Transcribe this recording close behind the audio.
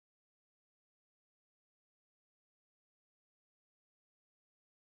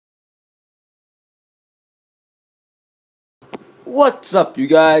What's up, you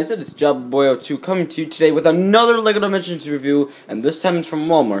guys? It is JabbaBoy02 coming to you today with another LEGO Dimensions review, and this time it's from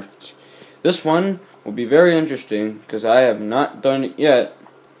Walmart. This one will be very interesting because I have not done it yet,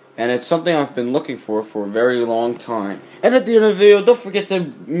 and it's something I've been looking for a very long time. And at the end of the video, don't forget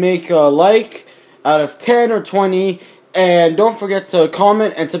to make a like out of 10 or 20, and don't forget to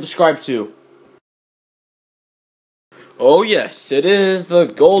comment and subscribe too. Oh yes, it is the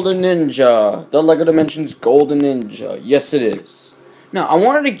Golden Ninja. The LEGO Dimensions Golden Ninja. Yes, it is. Now, I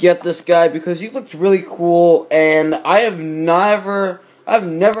wanted to get this guy because he looked really cool, and I've never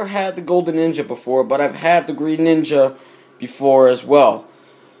had the Golden Ninja before, but I've had the Green Ninja before as well.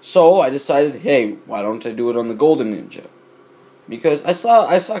 So I decided, hey, why don't I do it on the Golden Ninja? Because I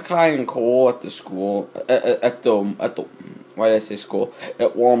saw Kai and Cole at the school why did I say school?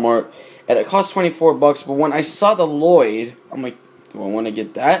 At Walmart, and it cost $24. But when I saw the Lloyd, I'm like, do I want to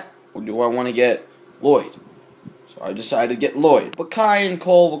get that, or do I want to get Lloyd? So I decided to get Lloyd. But Kai and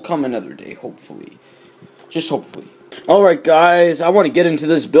Cole will come another day, hopefully. Just hopefully. Alright guys, I want to get into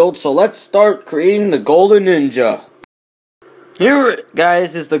this build, so let's start creating the Golden Ninja. Here,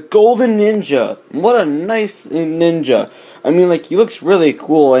 guys, is the Golden Ninja. What a nice ninja. I mean, like, he looks really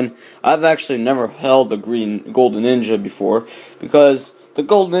cool, and I've actually never held the Golden Ninja before, because the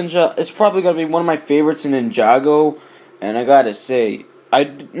Golden Ninja, it's probably going to be one of my favorites in Ninjago, and I gotta say,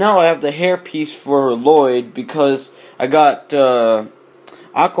 now I have the hairpiece for Lloyd, because I got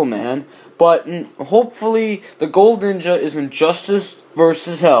Aquaman, but hopefully the Golden Ninja is Injustice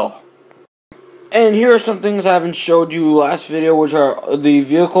versus Hell. And here are some things I haven't showed you last video, which are the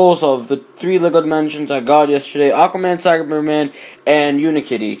vehicles of the 3 LEGO Dimensions I got yesterday: Aquaman, Cyberman, and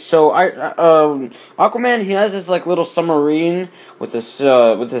Unikitty. So Aquaman, he has this like little submarine with this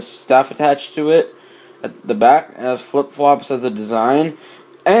staff attached to it at the back, and has flip-flops as a design.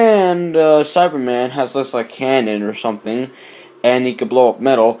 And Cyberman has this like cannon or something, and he could blow up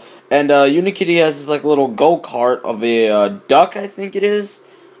metal. And Unikitty has this like little go-kart of a duck, I think it is.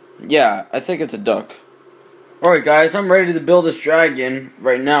 Yeah, I think it's a duck. Alright guys, I'm ready to build this dragon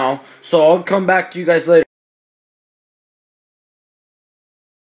right now, so I'll come back to you guys later.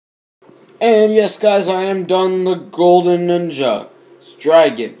 And yes guys, I am done the Golden Ninja. It's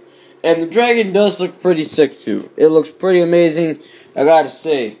dragon. And the dragon does look pretty sick too. It looks pretty amazing, I gotta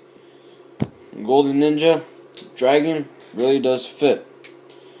say. Golden Ninja, dragon, really does fit.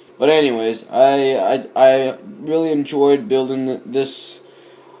 But anyways, I really enjoyed building this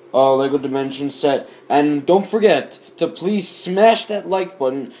LEGO Dimensions set, and don't forget to please smash that like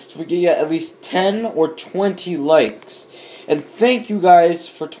button so we can get at least 10 or 20 likes. And thank you guys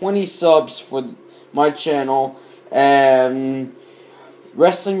for 20 subs for my channel. And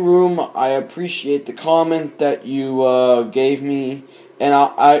Wrestling Room, I appreciate the comment that you gave me, and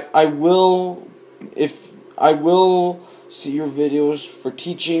I will see your videos for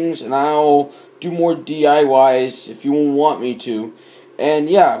teachings, and I'll do more DIYs if you want me to. And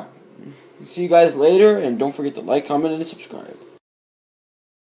yeah, see you guys later, and don't forget to like, comment, and subscribe.